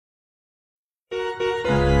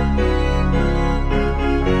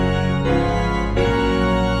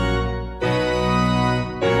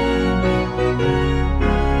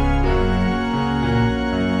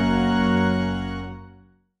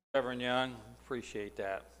Young. Appreciate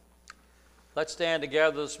that. Let's stand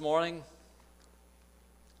together this morning.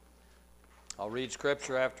 I'll read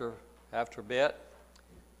scripture after a bit.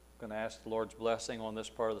 I'm going to ask the Lord's blessing on this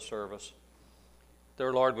part of the service.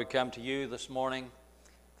 Dear Lord, we come to you this morning,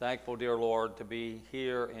 thankful, dear Lord, to be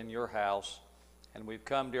here in your house. And we've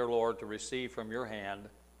come, dear Lord, to receive from your hand.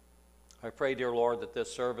 I pray, dear Lord, that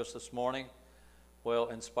this service this morning will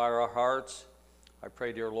inspire our hearts. I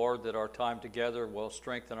pray, dear Lord, that our time together will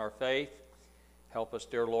strengthen our faith. Help us,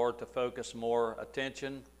 dear Lord, to focus more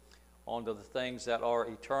attention onto the things that are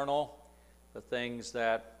eternal, the things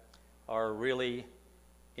that are really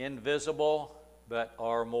invisible, but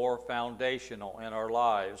are more foundational in our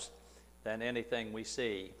lives than anything we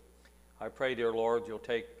see. I pray, dear Lord, you'll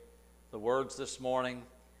take the words this morning.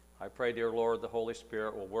 I pray, dear Lord, the Holy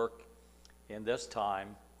Spirit will work in this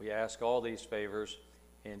time. We ask all these favors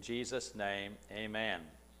in Jesus' name, amen.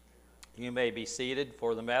 You may be seated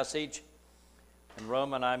for the message. And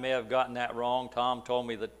Roman, I may have gotten that wrong. Tom told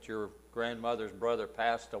me that your grandmother's brother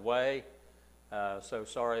passed away. So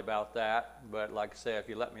sorry about that. But like I say, if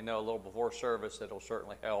you let me know a little before service, it'll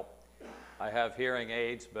certainly help. I have hearing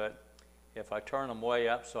aids, but if I turn them way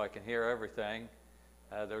up so I can hear everything,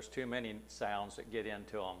 there's too many sounds that get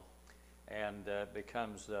into them, and it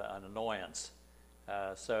becomes an annoyance.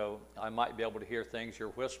 So I might be able to hear things you're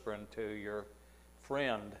whispering to your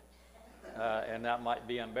friend, and that might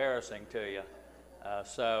be embarrassing to you.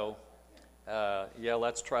 Yeah,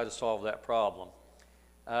 let's try to solve that problem.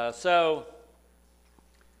 So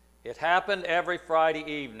it happened every Friday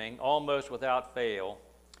evening, almost without fail,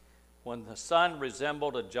 when the sun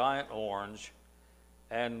resembled a giant orange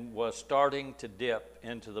and was starting to dip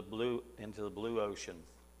into the blue ocean.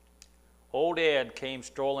 Old Ed came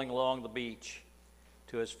strolling along the beach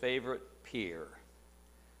to his favorite pier.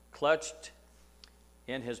 Clutched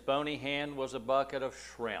in his bony hand was a bucket of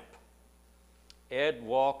shrimp. Ed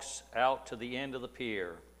walks out to the end of the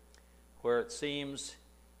pier, where it seems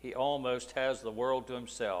he almost has the world to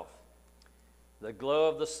himself. The glow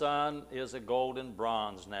of the sun is a golden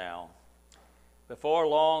bronze now. Before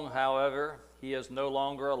long, however, he is no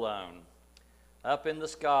longer alone. Up in the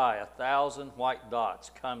sky, 1,000 white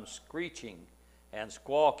dots come screeching and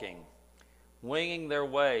squawking, winging their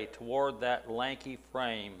way toward that lanky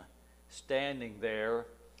frame standing there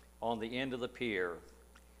on the end of the pier.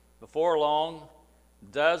 Before long,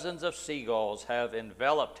 dozens of seagulls have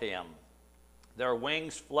enveloped him, their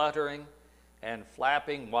wings fluttering and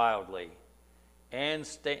flapping wildly. And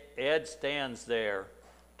Ed stands there,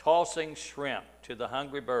 tossing shrimp to the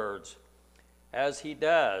hungry birds. As he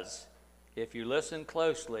does, if you listen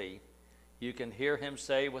closely, you can hear him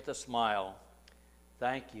say with a smile,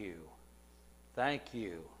 "Thank you. Thank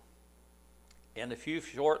you." In a few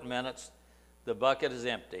short minutes, the bucket is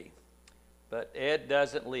empty. But Ed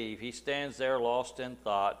doesn't leave. He stands there lost in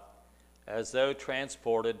thought, as though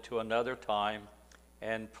transported to another time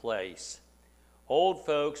and place. Old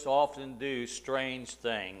folks often do strange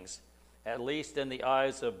things, at least in the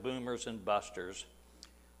eyes of boomers and busters.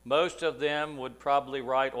 Most of them would probably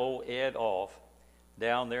write old Ed off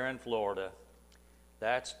down there in Florida.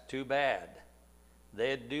 That's too bad.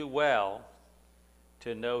 They'd do well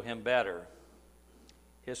to know him better.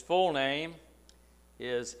 His full name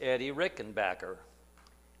is Eddie Rickenbacker.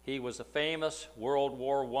 He was a famous World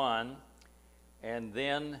War I and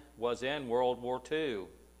then was in World War II.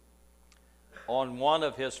 On one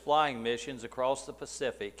of his flying missions across the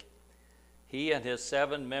Pacific, he and his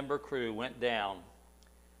 7-member crew went down.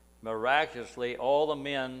 Miraculously, all the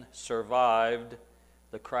men survived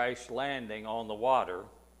the crash landing on the water,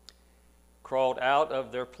 crawled out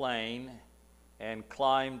of their plane, and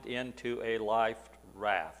climbed into a life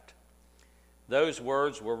raft. Those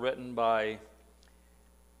words were written by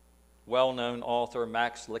well-known author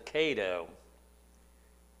Max Lucado,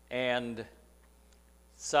 and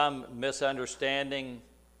some misunderstanding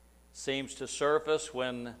seems to surface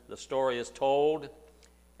when the story is told.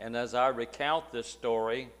 And as I recount this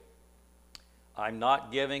story, I'm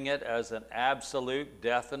not giving it as an absolute,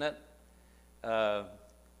 definite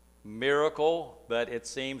miracle, but it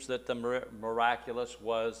seems that the miraculous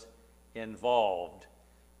was involved.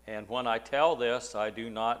 And when I tell this, I do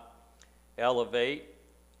not elevate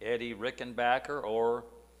Eddie Rickenbacker or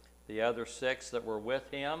the other 6 that were with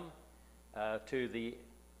him to the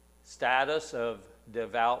status of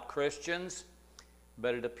devout Christians,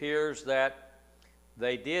 but it appears that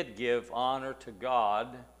they did give honor to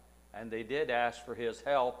God, and they did ask for his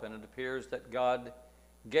help, and it appears that God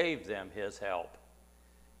gave them his help.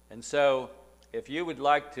 And so if you would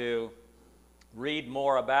like to read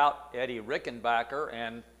more about Eddie Rickenbacker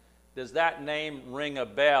and does that name ring a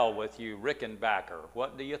bell with you, Rickenbacker?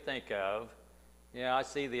 What do you think of? Yeah, I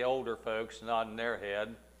see the older folks nodding their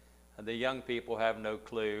head. The young people have no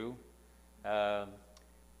clue.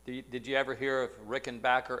 Did you ever hear of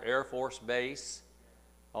Rickenbacker Air Force Base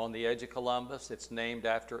on the edge of Columbus? It's named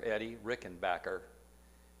after Eddie Rickenbacker.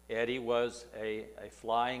 Eddie was a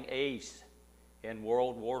flying ace in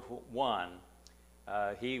World War I.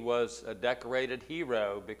 He was a decorated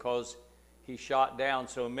hero because he shot down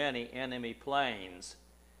so many enemy planes.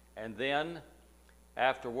 And then,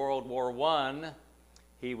 after World War I,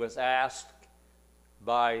 he was asked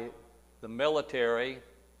by the military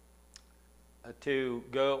to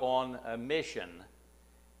go on a mission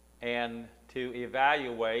and to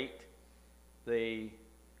evaluate the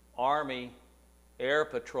Army Air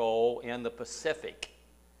Patrol in the Pacific.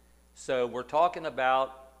 So we're talking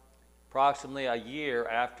about approximately a year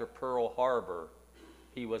after Pearl Harbor,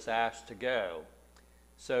 he was asked to go.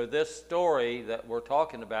 So this story that we're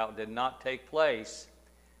talking about did not take place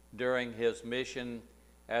during his mission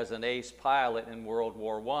as an ace pilot in World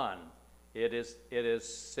War I. It is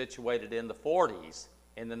situated in the 40s,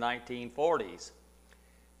 in the 1940s.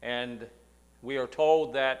 And we are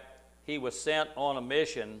told that he was sent on a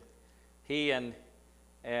mission, he and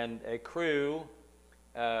a crew,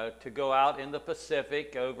 to go out in the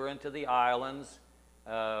Pacific, over into the islands,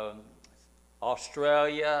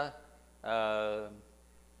 Australia, and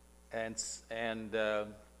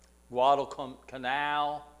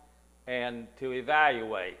Guadalcanal, and to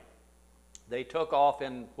evaluate. They took off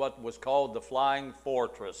in what was called the Flying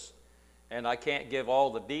Fortress. And I can't give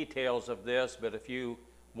all the details of this, but if you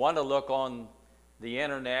want to look on the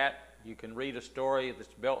internet, you can read a story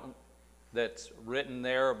that's written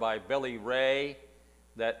there by Billy Ray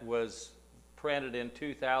that was printed in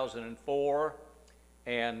 2004,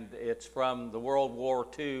 and it's from the World War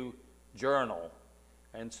II Journal.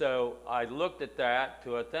 And so I looked at that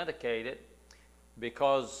to authenticate it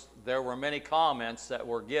because there were many comments that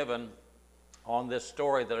were given on this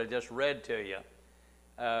story that I just read to you.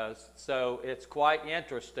 So it's quite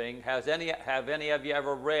interesting. Have any of you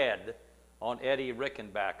ever read on Eddie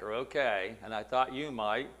Rickenbacker? Okay, and I thought you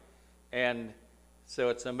might. And so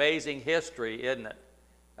it's amazing history, isn't it,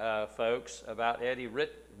 folks, about Eddie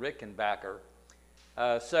Rickenbacker.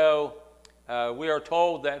 So we are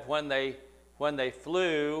told that when they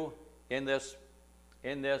flew in this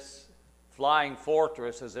Flying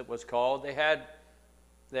Fortress, as it was called, they had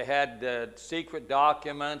secret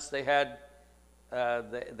documents. They had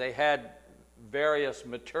various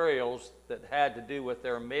materials that had to do with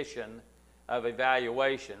their mission of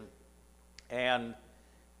evaluation. And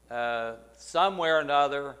somewhere or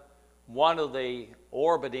another, one of the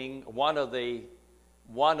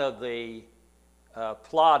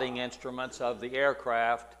plotting instruments of the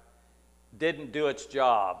aircraft didn't do its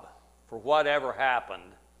job for whatever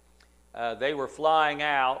happened. They were flying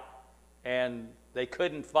out, and they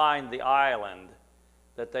couldn't find the island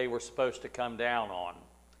that they were supposed to come down on.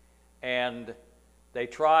 And they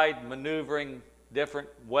tried maneuvering different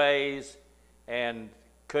ways and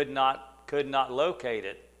could not locate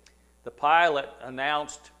it. The pilot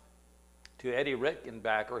announced to Eddie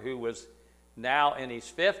Rickenbacker, who was now in his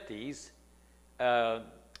 50s,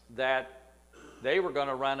 that they were going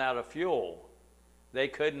to run out of fuel. They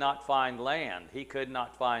could not find land. He could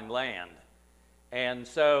not find land. And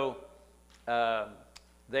so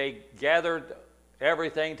they gathered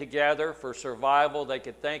everything together for survival they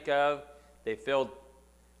could think of. They filled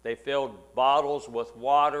bottles with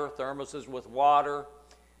water, thermoses with water.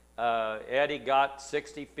 Eddie got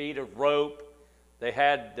 60 feet of rope. They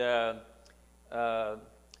had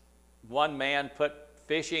one man put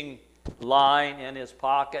fishing line in his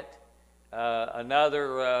pocket.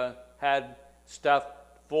 Another had stuffed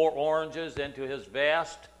 4 oranges into his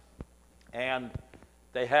vest. And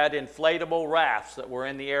they had inflatable rafts that were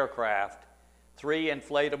in the aircraft, 3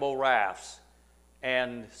 inflatable rafts.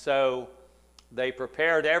 And so they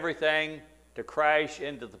prepared everything to crash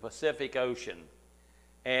into the Pacific Ocean.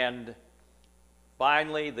 And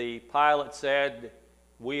finally, the pilot said,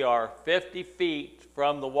 "We are 50 feet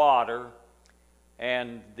from the water,"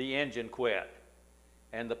 and the engine quit.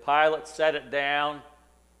 And the pilot set it down.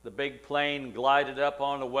 The big plane glided up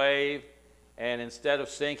on a wave, and instead of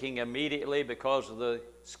sinking immediately because of the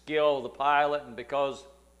skill of the pilot and because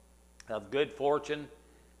of good fortune,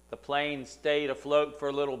 the plane stayed afloat for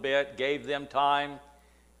a little bit, gave them time.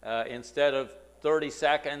 Instead of 30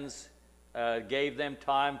 seconds, gave them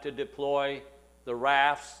time to deploy the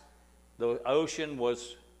rafts. The ocean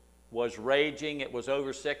was raging. It was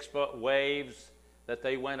over 6-foot waves that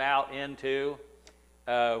they went out into.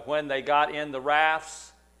 When they got in the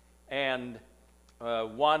rafts and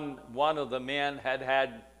one of the men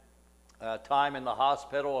had time in the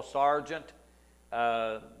hospital, a sergeant.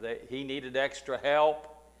 He needed extra help,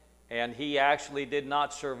 and he actually did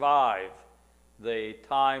not survive the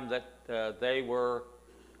time that they were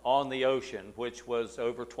on the ocean, which was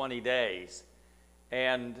over 20 days.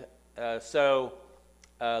 And so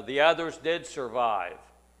the others did survive.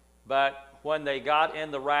 But when they got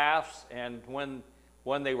in the rafts and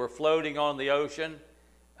when they were floating on the ocean,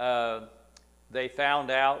 they found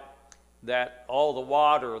out that all the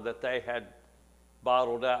water that they had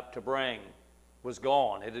bottled up to bring was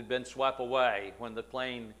gone. It had been swept away when the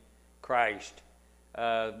plane crashed.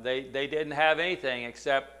 They didn't have anything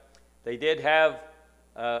except they did have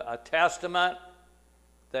a testament.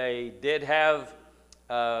 They did have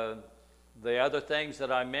the other things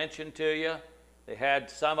that I mentioned to you. They had,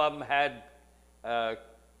 some of them had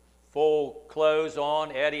full clothes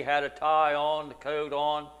on. Eddie had a tie on, the coat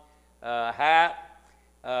on, hat,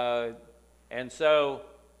 and so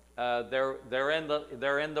they're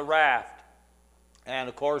in the raft, and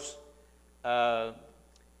of course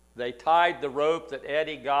they tied the rope that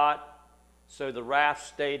Eddie got so the raft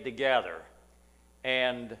stayed together,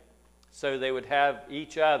 and so they would have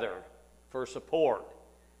each other for support.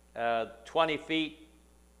 20 feet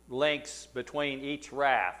lengths between each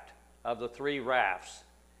raft of the 3 rafts.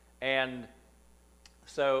 And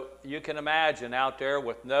so you can imagine out there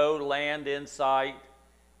with no land in sight,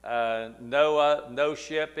 no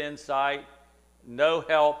ship in sight, no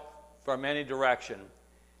help from any direction.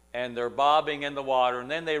 And they're bobbing in the water,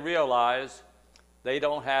 and then they realize they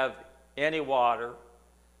don't have any water,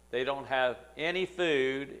 they don't have any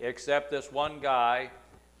food except this one guy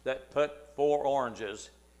that put 4 oranges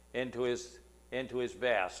into his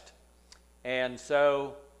vest. And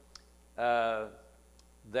so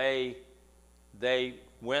they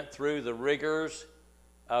went through the rigors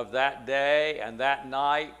of that day, and that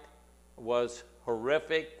night was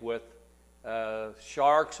horrific with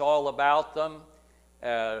sharks all about them,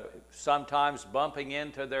 sometimes bumping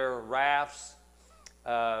into their rafts,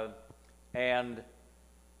 and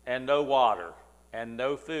no water and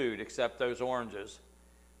no food except those oranges.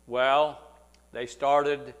 Well, they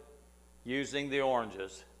started using the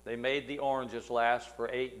oranges. They made the oranges last for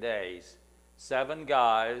 8 days. 7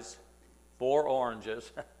 guys, 4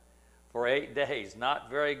 oranges for 8 days. Not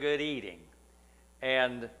very good eating.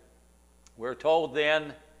 And we're told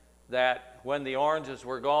then that when the oranges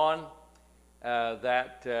were gone,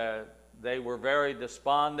 that they were very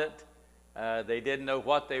despondent. They didn't know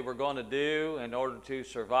what they were going to do in order to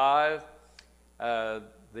survive.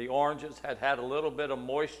 The oranges had had a little bit of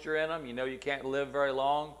moisture in them. You know, you can't live very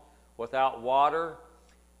long without water.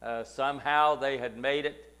 Somehow they had made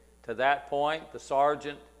it to that point. The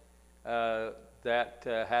sergeant that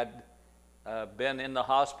had been in the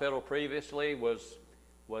hospital previously was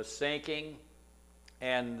sinking,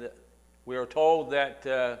 and we were told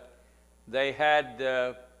that they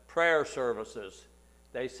had prayer services.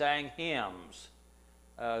 They sang hymns.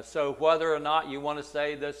 So whether or not you want to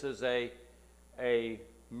say this is a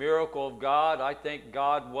miracle of God, I think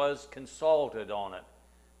God was consulted on it.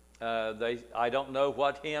 I don't know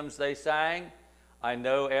what hymns they sang. I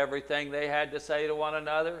know everything they had to say to one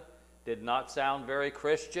another did not sound very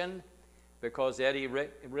Christian, because Eddie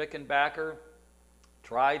Rickenbacker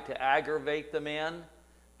tried to aggravate the men,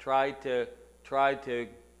 tried to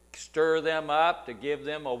stir them up, to give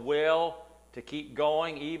them a will to keep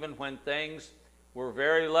going even when things were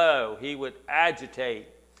very low. He would agitate.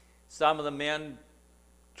 Some of the men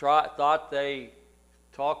thought they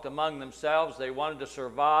talked among themselves. They wanted to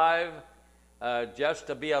survive, just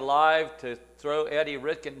to be alive, to throw Eddie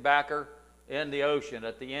Rickenbacker in the ocean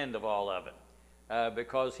at the end of all of it,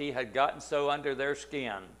 because he had gotten so under their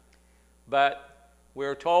skin. But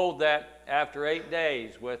we're told that after 8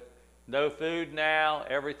 days, with no food now,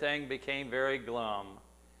 everything became very glum.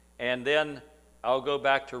 And then I'll go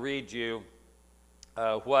back to read you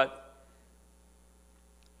what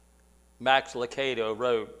Max Lucado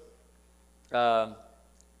wrote.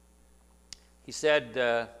 He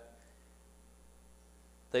said,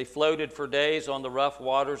 they floated for days on the rough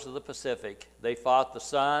waters of the Pacific. They fought the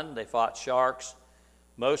sun, they fought sharks.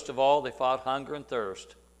 Most of all, they fought hunger and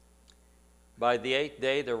thirst. By the 8th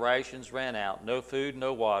day, their rations ran out. No food,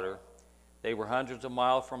 no water. They were hundreds of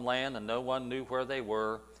miles from land, and no one knew where they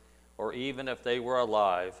were, or even if they were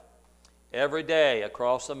alive. Every day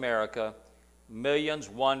across America, millions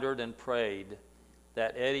wondered and prayed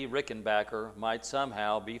that Eddie Rickenbacker might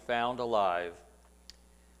somehow be found alive.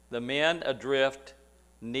 The men adrift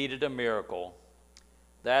needed a miracle.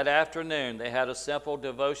 That afternoon, they had a simple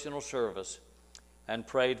devotional service and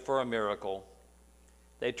prayed for a miracle.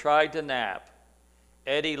 They tried to nap.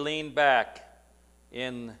 Eddie leaned back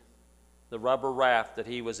in the rubber raft that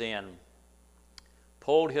he was in,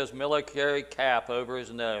 pulled his military cap over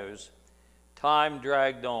his nose. Time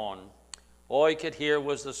dragged on. All he could hear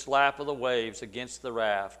was the slap of the waves against the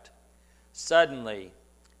raft. Suddenly,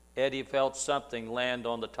 Eddie felt something land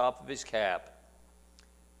on the top of his cap.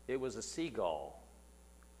 It was a seagull.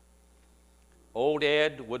 Old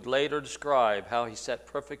Ed would later describe how he sat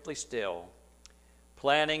perfectly still,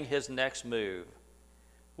 planning his next move.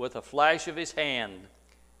 With a flash of his hand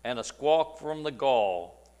and a squawk from the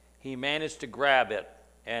gull, he managed to grab it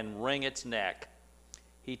and wring its neck.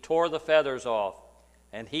 He tore the feathers off,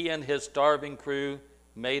 and he and his starving crew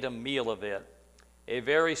made a meal of it, a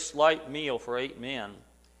very slight meal for 8 men.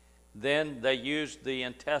 Then they used the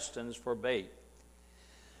intestines for bait.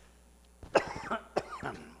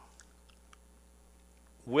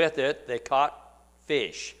 With it, they caught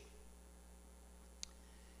fish,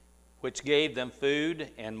 which gave them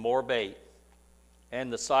food and more bait.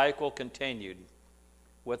 And the cycle continued.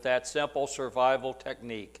 With that simple survival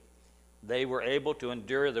technique, they were able to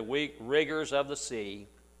endure the rigors of the sea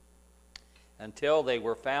until they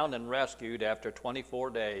were found and rescued after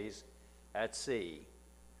 24 days at sea.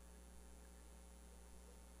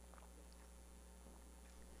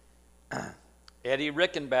 Eddie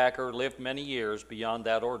Rickenbacker lived many years beyond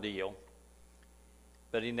that ordeal,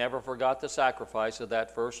 but he never forgot the sacrifice of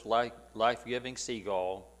that first life-giving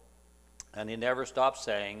seagull, and he never stopped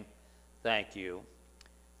saying, "Thank you."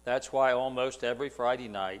 That's why almost every Friday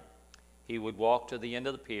night he would walk to the end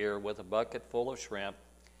of the pier with a bucket full of shrimp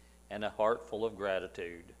and a heart full of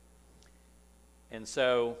gratitude. And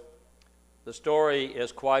so the story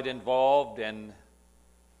is quite involved, and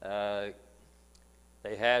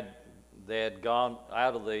they had gone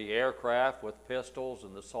out of the aircraft with pistols,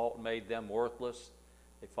 and the salt made them worthless.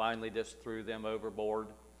 They finally just threw them overboard.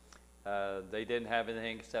 They didn't have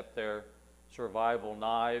anything except their survival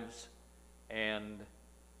knives, and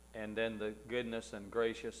then the goodness and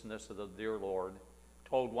graciousness of the dear Lord.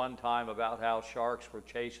 Told one time about how sharks were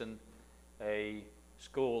chasing a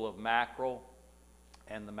school of mackerel,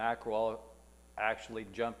 and the mackerel actually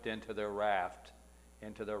jumped into their rafts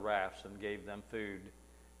and gave them food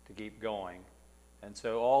to keep going. And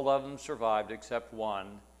so all of them survived except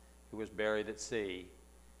one, who was buried at sea.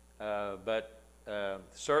 But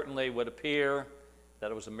certainly would appear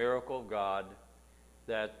that it was a miracle of God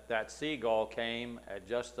that seagull came at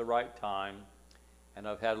just the right time. And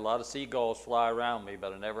I've had a lot of seagulls fly around me,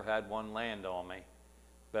 but I never had one land on me.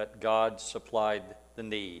 But God supplied the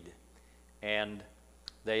need. And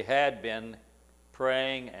they had been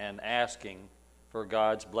praying and asking for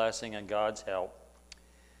God's blessing and God's help.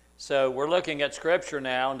 So we're looking at Scripture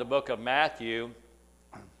now in the book of Matthew.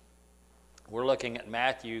 We're looking at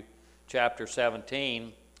Matthew chapter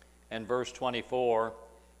 17 and verse 24.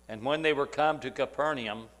 And when they were come to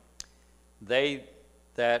Capernaum, they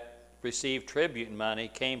that received tribute money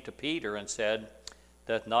came to Peter and said,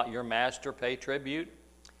 "Doth not your master pay tribute?"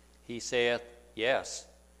 He saith, "Yes."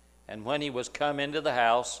 And when he was come into the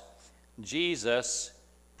house, Jesus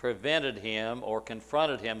prevented him, or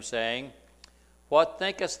confronted him, saying, "What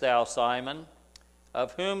thinkest thou, Simon?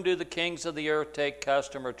 Of whom do the kings of the earth take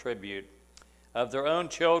custom or tribute? Of their own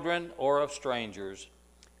children, or of strangers?"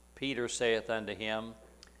 Peter saith unto him,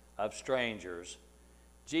 "Of strangers."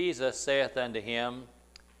 Jesus saith unto him,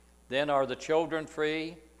 "Then are the children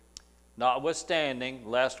free? Notwithstanding,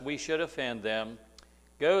 lest we should offend them,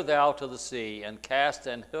 go thou to the sea, and cast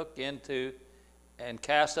a hook,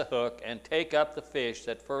 and take up the fish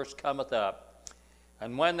that first cometh up.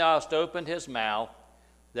 And when thou hast opened his mouth,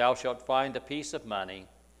 thou shalt find a piece of money.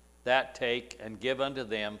 That take and give unto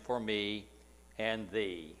them for me and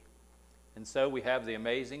thee." And so we have the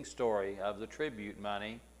amazing story of the tribute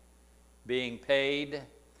money being paid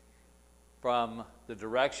from the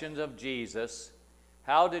directions of Jesus.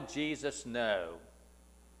 How did Jesus know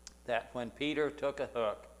that when Peter took a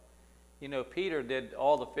hook? You know, Peter did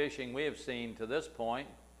all the fishing we have seen to this point.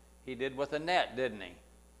 He did with a net, didn't he?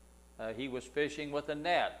 He was fishing with a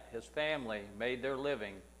net. His family made their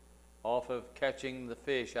living off of catching the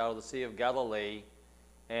fish out of the Sea of Galilee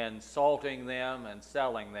and salting them and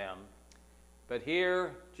selling them. But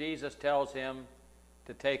here, Jesus tells him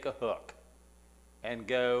to take a hook and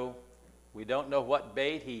go. We don't know what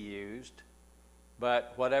bait he used,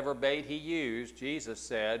 but whatever bait he used, Jesus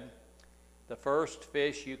said, "The first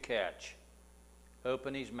fish you catch,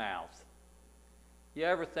 open his mouth." You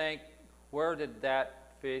ever think, where did that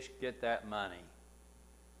fish get that money?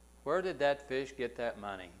 Where did that fish get that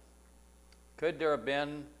money? Could there have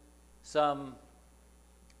been some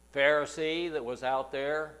Pharisee that was out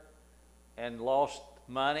there and lost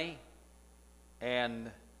money And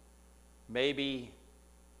maybe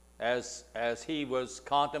as he was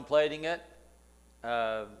contemplating it,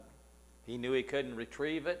 he knew he couldn't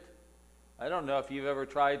retrieve it. I don't know if you've ever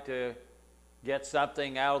tried to get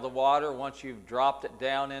something out of the water once you've dropped it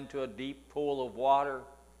down into a deep pool of water.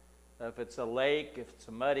 If it's a lake, if it's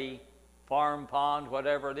a muddy farm pond,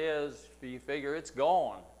 whatever it is, you figure it's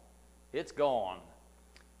gone. It's gone.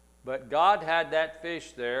 But God had that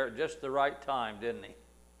fish there at just the right time, didn't he?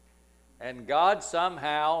 And God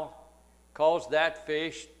somehow caused that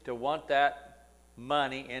fish to want that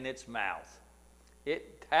money in its mouth.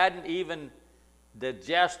 It hadn't even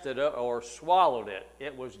digested it or swallowed it.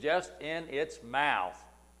 It was just in its mouth.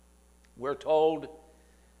 We're told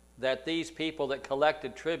that these people that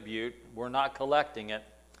collected tribute were not collecting it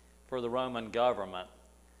for the Roman government.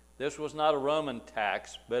 This was not a Roman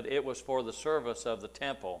tax, but it was for the service of the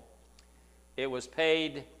temple. It was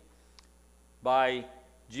paid by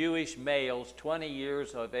Jewish males 20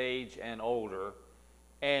 years of age and older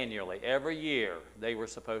annually. Every year they were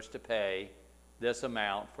supposed to pay this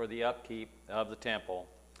amount for the upkeep of the temple.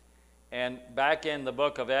 And back in the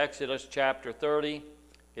book of Exodus chapter 30,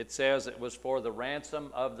 it says it was for the ransom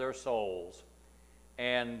of their souls.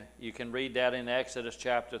 And you can read that in Exodus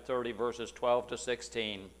chapter 30, verses 12 to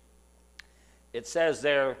 16. It says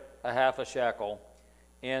there a half a shekel.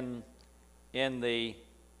 In the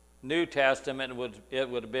New Testament, it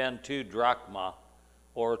would have been 2 drachma,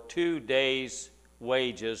 or 2 days'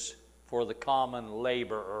 wages for the common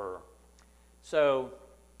laborer. So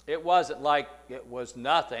it wasn't like it was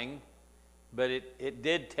nothing, but it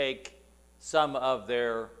did take some of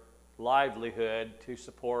their livelihood to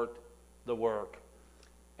support the work.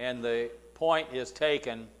 And the point is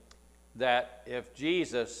taken that if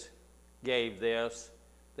Jesus gave this,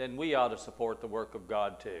 then we ought to support the work of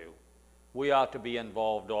God too. We ought to be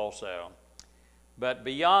involved also. But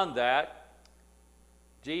beyond that,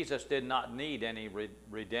 Jesus did not need any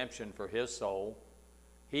redemption for his soul.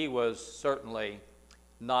 He was certainly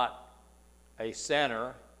not a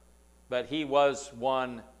sinner, but he was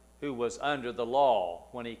one who was under the law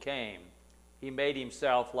when he came. He made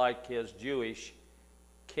himself like his Jewish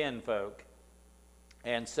kinfolk.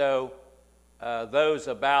 And so those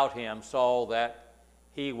about him saw that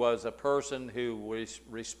he was a person who was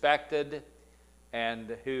respected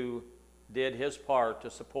and who did his part to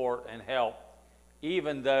support and help,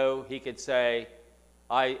 even though he could say,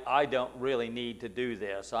 I don't really need to do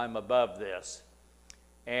this. I'm above this.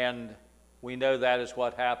 And we know that is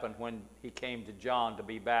what happened when he came to John to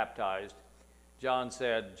be baptized. John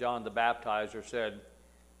the baptizer said,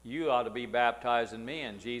 you ought to be baptizing me.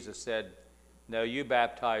 And Jesus said, no, you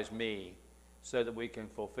baptize me so that we can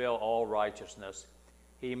fulfill all righteousness.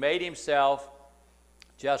 He made himself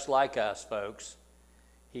just like us, folks.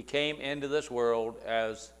 He came into this world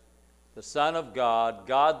as the Son of God,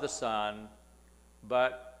 God the Son,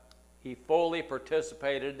 but he fully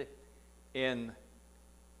participated in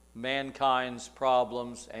mankind's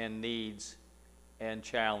problems and needs and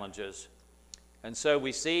challenges. And so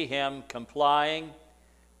we see him complying,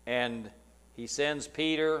 and he sends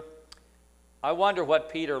Peter. I wonder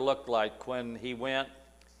what Peter looked like when he went.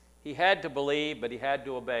 He had to believe, but he had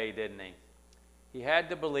to obey, didn't he? He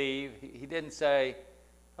had to believe. He didn't say,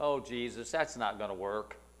 oh, Jesus, that's not going to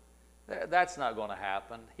work. That's not going to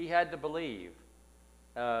happen. He had to believe.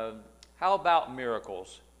 How about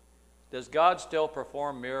miracles? Does God still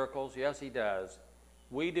perform miracles? Yes, he does.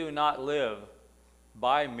 We do not live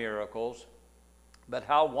by miracles, but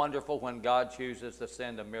how wonderful when God chooses to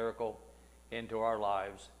send a miracle into our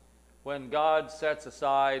lives. When God sets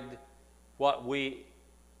aside what we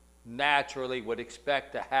naturally would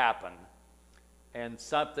expect to happen, and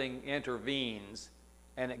something intervenes,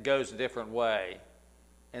 and it goes a different way.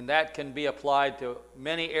 And that can be applied to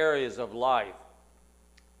many areas of life.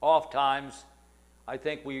 Oftentimes, I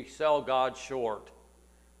think we sell God short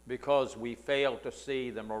because we fail to see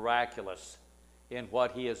the miraculous in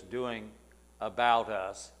what he is doing about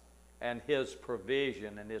us, and his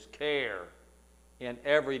provision and his care in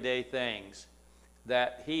everyday things,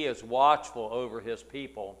 that he is watchful over his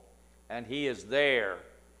people, and he is there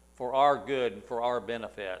for our good and for our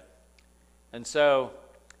benefit. And so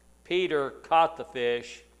Peter caught the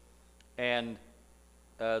fish, and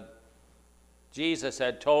Jesus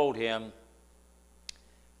had told him,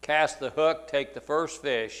 cast the hook, take the first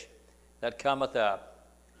fish that cometh up.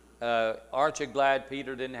 Aren't you glad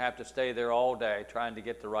Peter didn't have to stay there all day trying to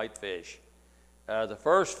get the right fish? The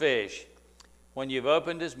first fish, when you've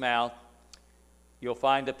opened his mouth, you'll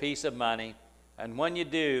find a piece of money. And when you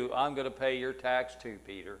do, I'm going to pay your tax too,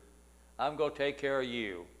 Peter. I'm going to take care of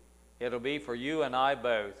you. It'll be for you and I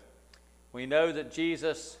both. We know that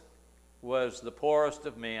Jesus was the poorest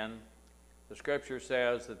of men, the scripture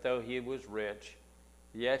says that though he was rich,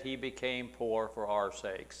 yet he became poor for our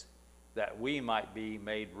sakes, that we might be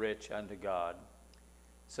made rich unto God.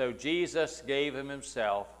 So Jesus gave him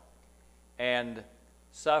himself and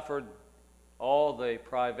suffered all the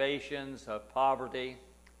privations of poverty.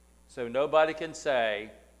 So nobody can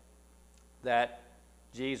say that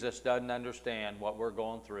Jesus doesn't understand what we're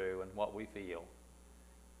going through and what we feel.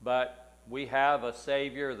 But we have a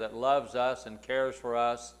Savior that loves us and cares for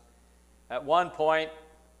us. At one point,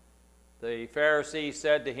 the Pharisees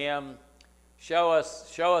said to him, show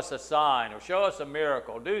us a sign, or show us a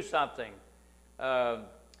miracle, do something.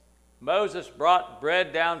 Moses brought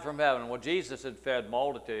bread down from heaven. Well, Jesus had fed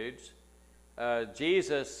multitudes.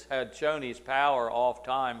 Jesus had shown his power oft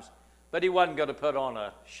times, but he wasn't going to put on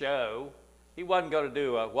a show. He wasn't going to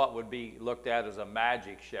do what would be looked at as a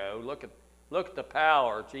magic show. Look at the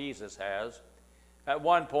power Jesus has. At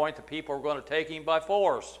one point, the people were going to take him by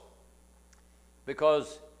force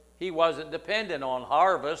because he wasn't dependent on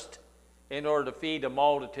harvest in order to feed a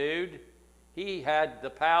multitude. He had the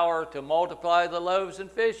power to multiply the loaves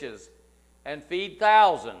and fishes and feed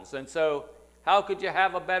thousands. And so how could you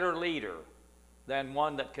have a better leader than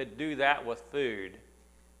one that could do that with food?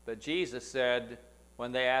 But Jesus said,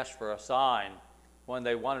 when they asked for a sign, when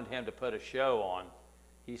they wanted him to put a show on,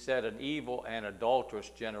 he said, an evil and adulterous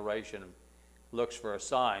generation looks for a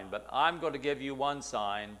sign. But I'm going to give you one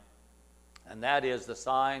sign, and that is the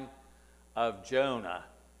sign of Jonah.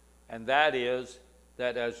 And that is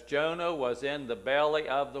that as Jonah was in the belly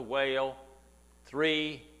of the whale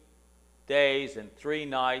 3 days and 3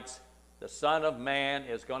 nights, the Son of Man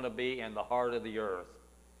is going to be in the heart of the earth.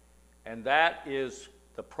 And that is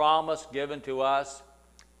the promise given to us,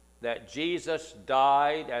 that Jesus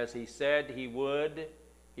died as he said he would.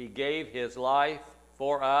 He gave his life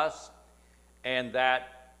for us, and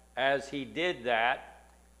that as he did that,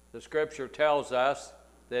 the scripture tells us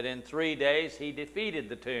that in 3 days he defeated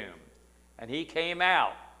the tomb and he came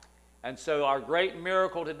out. And so our great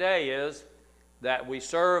miracle today is that we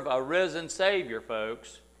serve a risen Savior,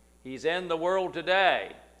 folks. He's in the world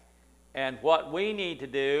today. And what we need to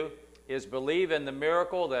do is believe in the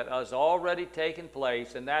miracle that has already taken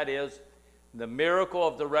place, and that is the miracle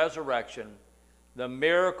of the resurrection, the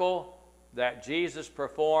miracle that Jesus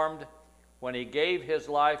performed when he gave his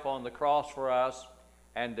life on the cross for us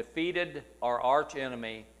and defeated our arch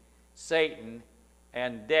enemy, Satan,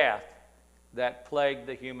 and death that plagued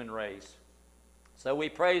the human race. So we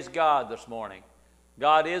praise God this morning.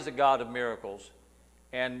 God is a God of miracles,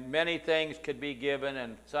 and many things could be given,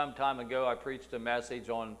 and some time ago I preached a message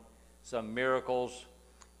on some miracles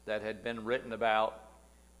that had been written about.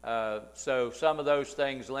 So some of those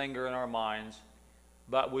things linger in our minds,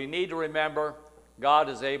 but we need to remember God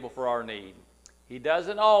is able for our need. He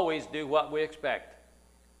doesn't always do what we expect,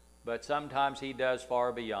 but sometimes he does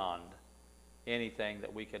far beyond anything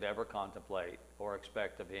that we could ever contemplate or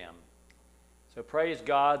expect of him. So praise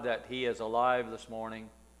God that he is alive this morning,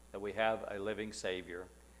 that we have a living Savior.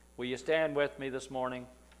 Will you stand with me this morning?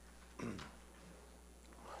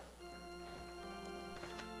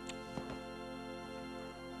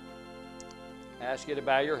 I ask you to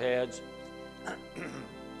bow your heads.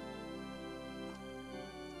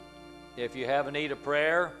 If you have a need of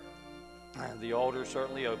prayer, the altar is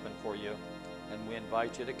certainly open for you, and we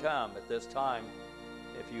invite you to come at this time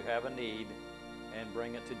if you have a need and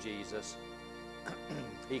bring it to Jesus.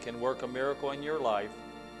 He can work a miracle in your life.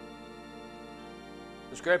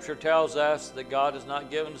 The scripture tells us that God has not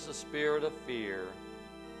given us a spirit of fear,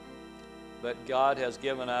 but God has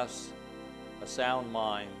given us a sound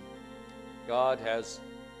mind. God has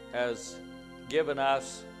given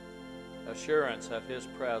us assurance of his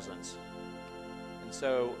presence. And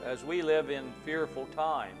so as we live in fearful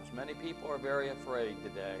times, many people are very afraid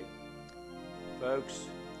today. Folks,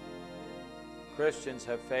 Christians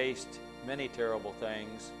have faced many terrible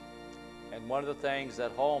things, and one of the things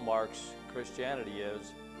that hallmarks Christianity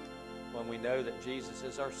is when we know that Jesus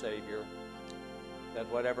is our Savior, that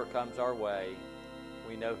whatever comes our way,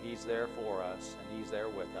 we know he's there for us and he's there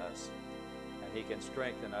with us, and he can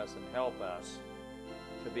strengthen us and help us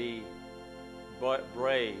to be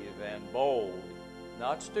brave and bold,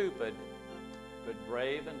 not stupid, but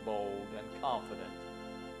brave and bold and confident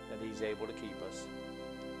that he's able to keep us.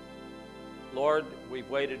 Lord, we've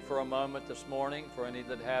waited for a moment this morning for any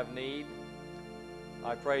that have need.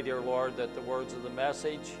 I pray, dear Lord, that the words of the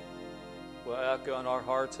message will echo in our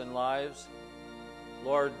hearts and lives.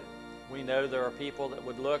 Lord, we know there are people that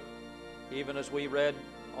would look, even as we read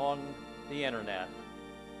on the internet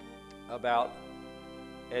about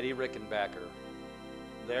Eddie Rickenbacker.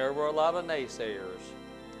 There were a lot of naysayers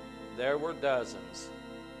there were dozens.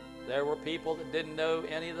 There were people that didn't know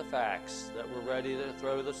any of the facts that were ready to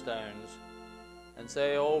throw the stones and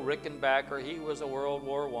say, oh, Rickenbacker, he was a World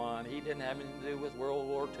War I. He didn't have anything to do with World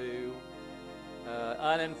War II.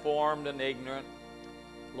 Uninformed and ignorant.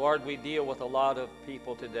 Lord, we deal with a lot of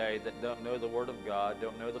people today that don't know the Word of God,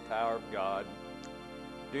 don't know the power of God,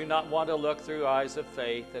 do not want to look through eyes of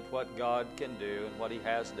faith at what God can do and what He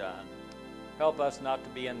has done. Help us not to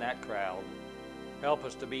be in that crowd. Help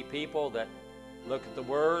us to be people that look at the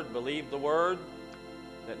Word, believe the Word,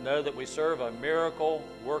 that know that we serve a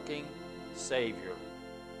miracle-working Savior,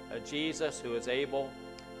 a Jesus who is able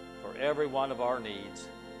for every one of our needs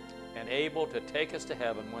and able to take us to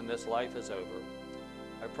heaven when this life is over.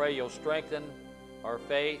 I pray you'll strengthen our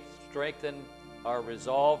faith, strengthen our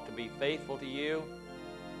resolve to be faithful to you.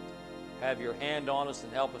 Have your hand on us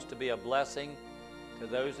and help us to be a blessing to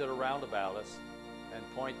those that are round about us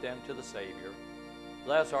and point them to the Savior.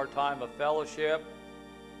 Bless our time of fellowship,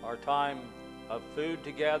 our time of food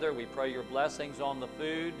together. We pray your blessings on the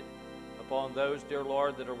food, upon those, dear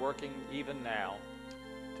Lord, that are working even now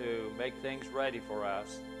to make things ready for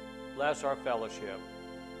us. Bless our fellowship.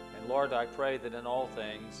 And Lord, I pray that in all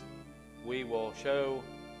things we will show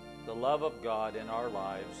the love of God in our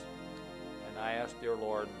lives. And I ask, dear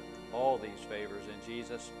Lord, all these favors in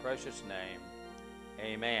Jesus' precious name.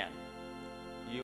 Amen.